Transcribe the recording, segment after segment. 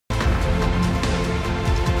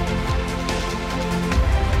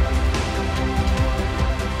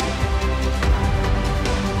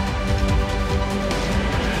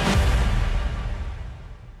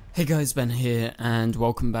Hey guys, Ben here and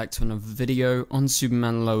welcome back to another video on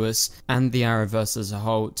Superman, Lois and the Arrowverse as a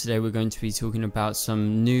whole. Today we're going to be talking about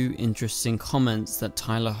some new interesting comments that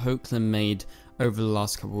Tyler Hoechlin made over the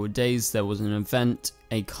last couple of days. There was an event,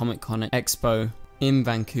 a Comic-Con Expo in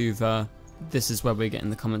Vancouver. This is where we're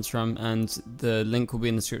getting the comments from, and the link will be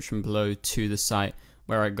in the description below to the site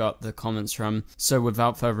where I got the comments from. So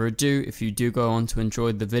without further ado, if you do go on to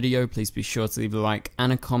enjoy the video, please be sure to leave a like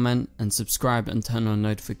and a comment and subscribe and turn on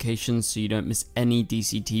notifications so you don't miss any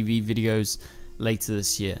DCTV videos later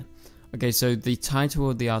this year. Okay, so the title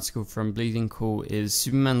of the article from Bleeding Cool is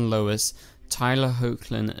Superman Lois, Tyler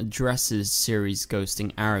Hoechlin addresses series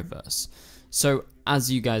ghosting Arrowverse. So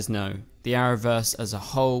as you guys know, the Arrowverse as a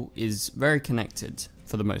whole is very connected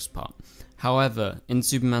for the most part. However, in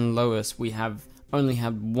Superman Lois we have only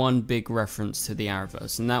had one big reference to the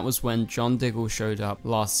Arrowverse, and that was when John Diggle showed up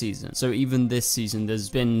last season. So even this season there's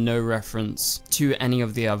been no reference to any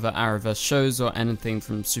of the other Arrowverse shows or anything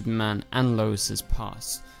from Superman and Lois's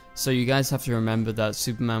past. So you guys have to remember that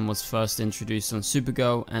Superman was first introduced on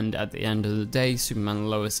Supergirl, and at the end of the day Superman and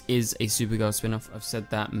Lois is a Supergirl spin-off. I've said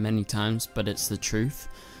that many times, but it's the truth.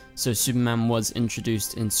 So Superman was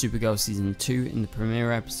introduced in Supergirl season 2 in the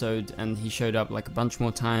premiere episode, and he showed up like a bunch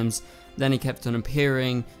more times. Then he kept on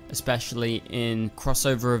appearing, especially in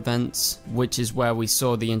crossover events, which is where we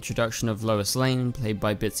saw the introduction of Lois Lane, played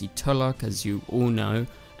by Bitsy Tulloch, as you all know.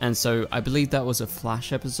 And so I believe that was a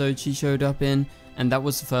Flash episode she showed up in, and that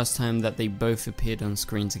was the first time that they both appeared on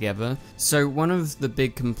screen together. So one of the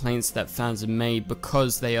big complaints that fans have made,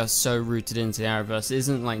 because they are so rooted into the Arrowverse,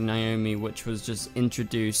 isn't like Naomi, which was just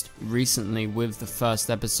introduced recently with the first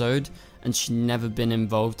episode, and she'd never been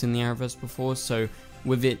involved in the Arrowverse before. So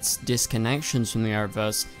with its disconnections from the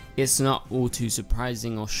Arrowverse, it's not all too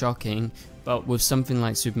surprising or shocking. But with something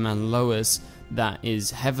like Superman Lois that is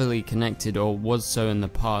heavily connected, or was so in the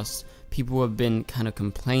past, people have been kind of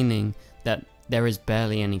complaining that there is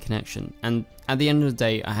barely any connection. And at the end of the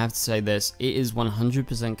day, I have to say this, it is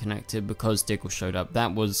 100% connected because Diggle showed up.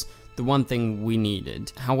 That was the one thing we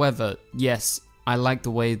needed. However, yes, I like the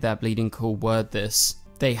way that Bleeding Cool worded this.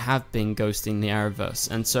 They have been ghosting the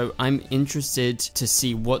Arrowverse, and so I'm interested to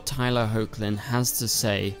see what Tyler Hoechlin has to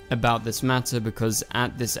say about this matter, because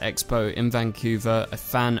at this expo in Vancouver, a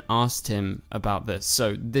fan asked him about this.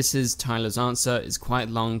 So this is Tyler's answer. It's quite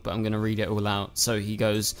long, but I'm going to read it all out. So he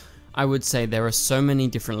goes, I would say there are so many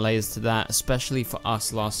different layers to that, especially for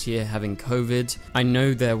us last year having COVID. I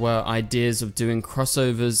know there were ideas of doing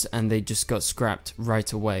crossovers and they just got scrapped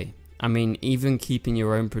right away. I mean, even keeping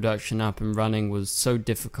your own production up and running was so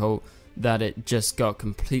difficult that it just got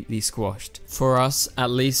completely squashed. For us, at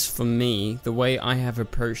least for me, the way I have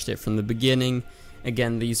approached it from the beginning,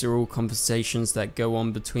 again, these are all conversations that go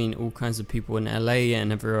on between all kinds of people in LA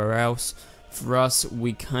and everywhere else. For us,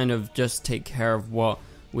 we kind of just take care of what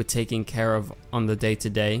we're taking care of on the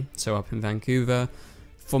day-to-day, so up in Vancouver.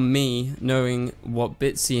 For me, knowing what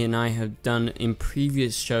Bitsy and I have done in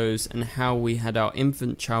previous shows and how we had our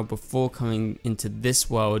infant child before coming into this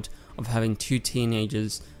world of having two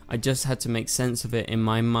teenagers, I just had to make sense of it in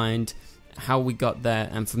my mind, how we got there,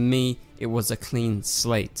 and for me, it was a clean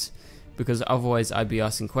slate. Because otherwise I'd be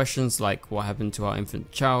asking questions like, what happened to our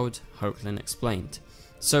infant child? Hoechlin explained.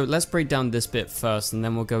 So let's break down this bit first, and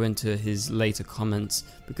then we'll go into his later comments,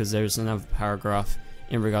 because there's another paragraph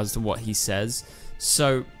in regards to what he says.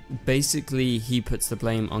 So basically he puts the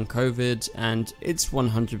blame on COVID, and it's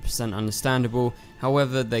 100% understandable.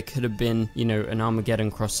 However, there could have been, you know, an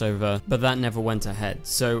Armageddon crossover, but that never went ahead.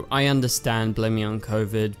 So I understand blaming on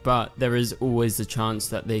COVID, but there is always the chance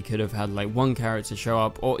that they could have had like one character show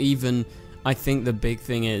up, or even, I think the big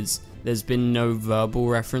thing is, there's been no verbal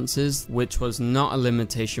references, which was not a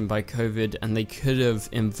limitation by COVID, and they could have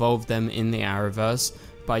involved them in the Arrowverse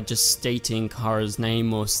by just stating Kara's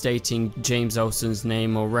name or stating James Olsen's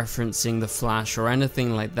name or referencing the Flash or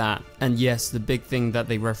anything like that. And yes, the big thing that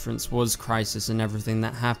they referenced was Crisis and everything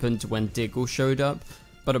that happened when Diggle showed up,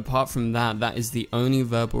 but apart from that, that is the only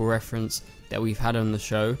verbal reference that we've had on the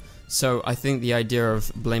show. So I think the idea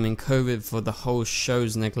of blaming COVID for the whole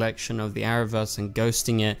show's neglection of the Arrowverse and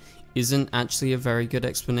ghosting it isn't actually a very good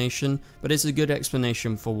explanation, but it's a good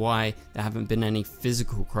explanation for why there haven't been any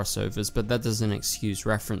physical crossovers, but that doesn't excuse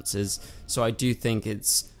references. So I do think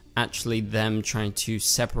it's actually them trying to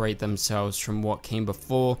separate themselves from what came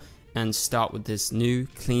before and start with this new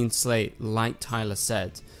clean slate, like Tyler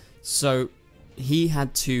said. So he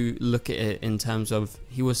had to look at it in terms of,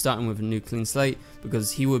 he was starting with a new clean slate because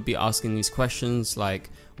he would be asking these questions like,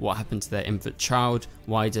 what happened to their infant child?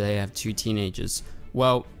 Why do they have two teenagers?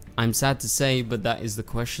 Well, I'm sad to say, but that is the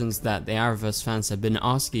questions that the Arrowverse fans have been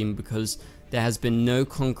asking, because there has been no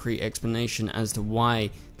concrete explanation as to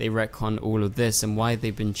why they retcon all of this and why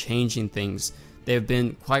they've been changing things. They've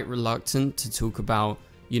been quite reluctant to talk about,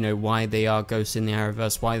 you know, why they are ghosts in the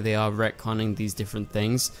Arrowverse, why they are retconning these different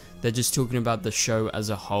things. They're just talking about the show as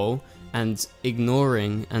a whole and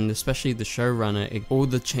ignoring, and especially the showrunner, all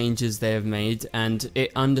the changes they have made, and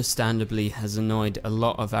it understandably has annoyed a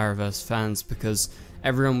lot of Arrowverse fans because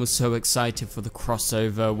everyone was so excited for the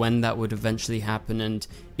crossover, when that would eventually happen, and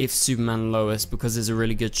if Superman and Lois, because it's a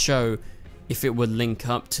really good show, if it would link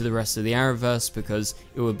up to the rest of the Arrowverse, because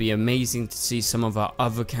it would be amazing to see some of our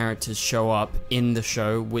other characters show up in the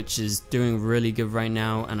show, which is doing really good right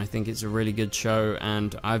now, and I think it's a really good show,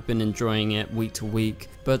 and I've been enjoying it week to week.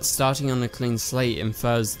 But starting on a clean slate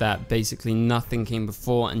infers that basically nothing came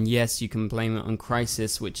before, and yes, you can blame it on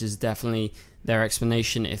Crisis, which is definitely their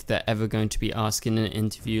explanation if they're ever going to be asked in an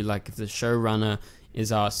interview. Like if the showrunner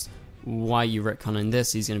is asked, why are you retconning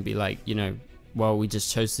this? He's going to be like, you know, well, we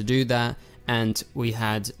just chose to do that, and we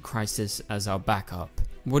had Crisis as our backup.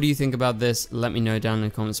 What do you think about this? Let me know down in the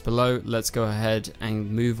comments below. Let's go ahead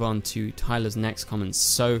and move on to Tyler's next comments.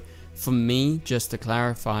 So for me, just to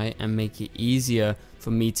clarify and make it easier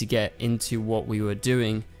for me to get into what we were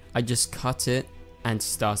doing, I just cut it and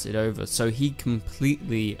started over. So he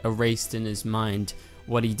completely erased in his mind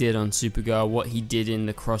what he did on Supergirl, what he did in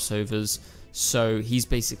the crossovers. So he's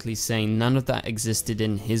basically saying none of that existed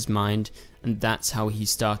in his mind, and that's how he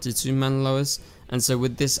started Superman and Lois. And so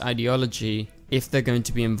with this ideology, if they're going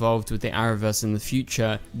to be involved with the Arrowverse in the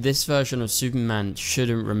future, this version of Superman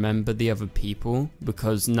shouldn't remember the other people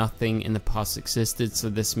because nothing in the past existed. So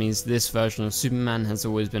this means this version of Superman has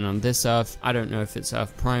always been on this Earth. I don't know if it's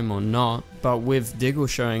Earth Prime or not, but with Diggle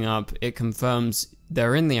showing up, it confirms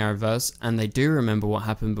they're in the Arrowverse and they do remember what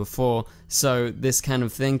happened before. So this kind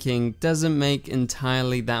of thinking doesn't make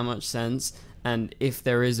entirely that much sense. And if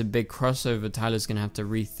there is a big crossover, Tyler's going to have to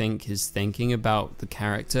rethink his thinking about the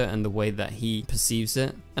character and the way that he perceives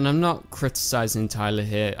it. And I'm not criticizing Tyler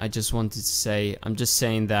here, I just wanted to say, I'm just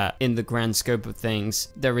saying that in the grand scope of things,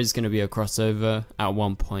 there is going to be a crossover at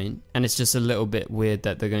one point. And it's just a little bit weird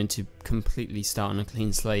that they're going to completely start on a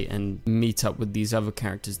clean slate and meet up with these other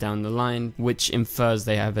characters down the line, which infers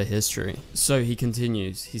they have a history. So he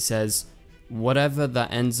continues, he says, whatever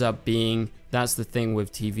that ends up being, that's the thing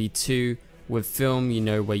with TV too. With film, you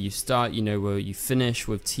know where you start, you know where you finish.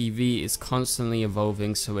 With TV, it's constantly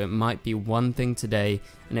evolving, so it might be one thing today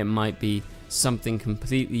and it might be something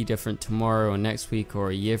completely different tomorrow or next week or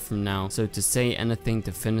a year from now. So to say anything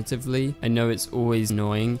definitively, I know it's always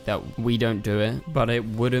annoying that we don't do it, but it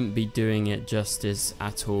wouldn't be doing it justice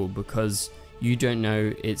at all because you don't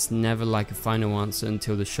know. It's never like a final answer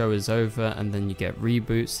until the show is over and then you get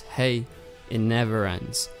reboots. Hey, it never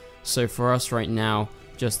ends. So for us right now,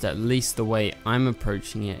 just at least the way I'm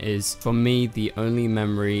approaching it is, for me, the only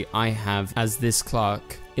memory I have as this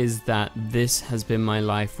Clark is that this has been my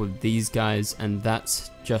life with these guys, and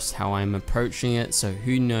that's just how I'm approaching it. So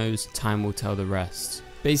who knows, time will tell the rest.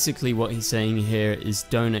 Basically what he's saying here is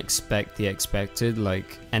don't expect the expected,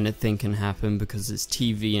 like anything can happen because it's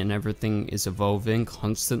TV and everything is evolving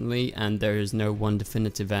constantly and there is no one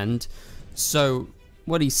definitive end. So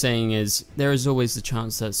what he's saying is there is always the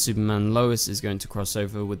chance that Superman and Lois is going to cross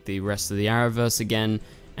over with the rest of the Arrowverse again,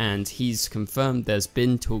 and he's confirmed there's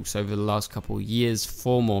been talks over the last couple of years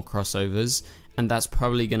for more crossovers, and that's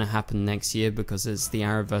probably going to happen next year because it's the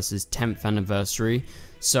Arrowverse's 10th anniversary,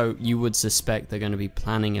 so you would suspect they're going to be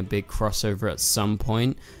planning a big crossover at some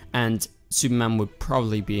point, and Superman would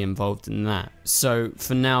probably be involved in that. So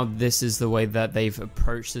for now, this is the way that they've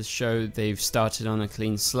approached this show. They've started on a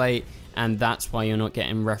clean slate, and that's why you're not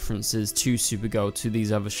getting references to Supergirl, to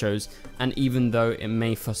these other shows. And even though it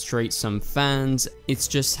may frustrate some fans, it's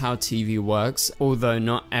just how TV works, although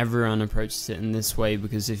not everyone approaches it in this way,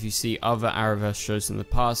 because if you see other Arrowverse shows in the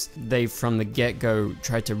past, they've from the get-go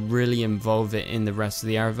tried to really involve it in the rest of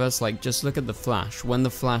the Arrowverse. Like just look at The Flash. When The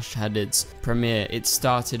Flash had its premiere, it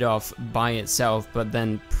started off by itself, but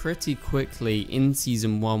then pretty quickly in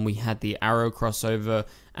season 1 we had the Arrow crossover,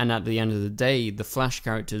 and at the end of the day, the Flash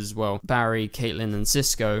characters as well, Barry, Caitlin and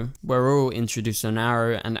Cisco, were all introduced on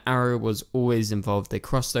Arrow, and Arrow was always involved. They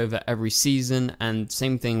crossed over every season, and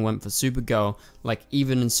same thing went for Supergirl. Like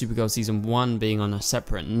even in Supergirl season 1 being on a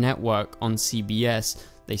separate network on CBS,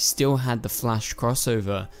 they still had the Flash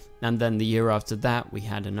crossover, and then the year after that we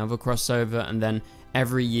had another crossover, and then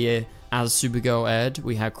every year as Supergirl aired,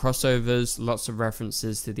 we had crossovers, lots of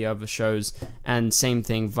references to the other shows, and same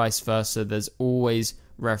thing vice versa. There's always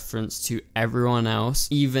reference to everyone else,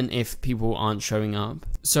 even if people aren't showing up.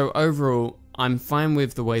 So overall, I'm fine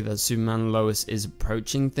with the way that Superman and Lois is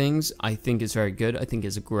approaching things. I think it's very good. I think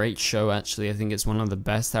it's a great show, actually. I think it's one of the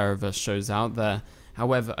best Arrowverse shows out there.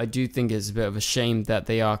 However, I do think it's a bit of a shame that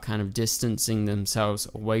they are kind of distancing themselves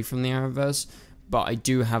away from the Arrowverse, but I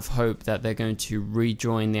do have hope that they're going to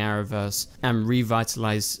rejoin the Arrowverse and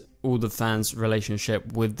revitalize all the fans'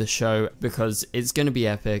 relationship with the show, because it's going to be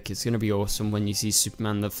epic. It's going to be awesome when you see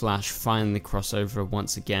Superman and the Flash finally cross over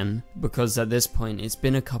once again, because at this point it's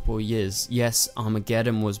been a couple of years. Yes,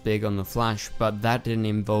 Armageddon was big on the Flash, but that didn't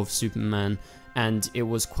involve Superman, and it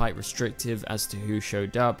was quite restrictive as to who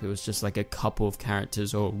showed up. It was just like a couple of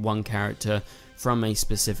characters or one character from a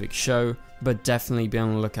specific show. But definitely be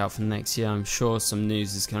on the lookout for next year. I'm sure some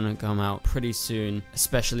news is going to come out pretty soon,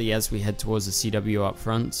 especially as we head towards the CW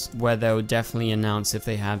upfronts, where they'll definitely announce if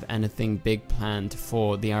they have anything big planned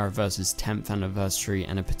for the Arrowverse's 10th anniversary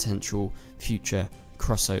and a potential future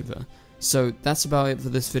crossover. So that's about it for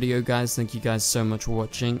this video, guys. Thank you guys so much for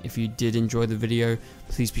watching. If you did enjoy the video,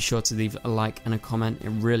 please be sure to leave a like and a comment. It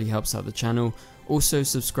really helps out the channel. Also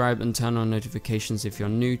subscribe and turn on notifications if you're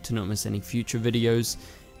new to not miss any future videos.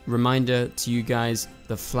 Reminder to you guys,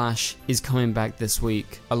 The Flash is coming back this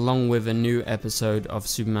week along with a new episode of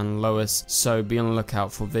Superman and Lois, so be on the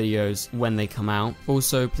lookout for videos when they come out.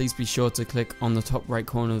 Also, please be sure to click on the top right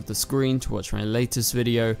corner of the screen to watch my latest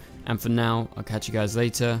video, and for now, I'll catch you guys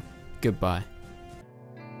later. Goodbye.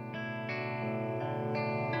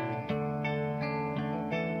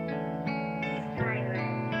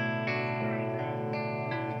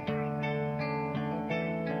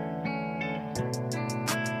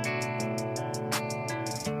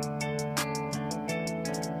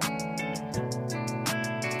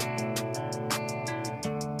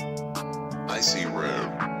 I see red.